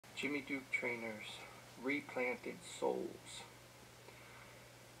Jimmy Duke Traynor's REplanted Souls.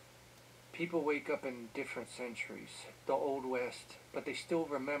 People wake up in different centuries, the Old West, but they still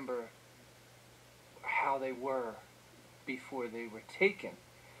remember how they were before they were taken.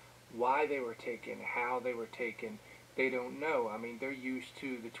 Why they were taken, how they were taken, they don't know. I mean, they're used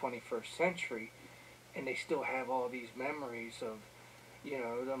to the 21st century, and they still have all these memories of,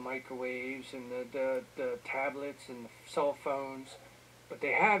 the microwaves and the tablets and the cell phones, but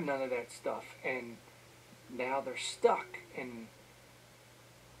they have none of that stuff, and now they're stuck. And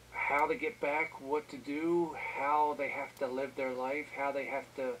how to get back, what to do, how they have to live their life, how they have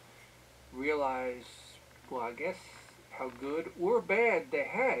to realize, well, I guess, how good or bad they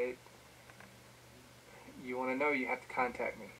had it. You want to know, you have to contact me.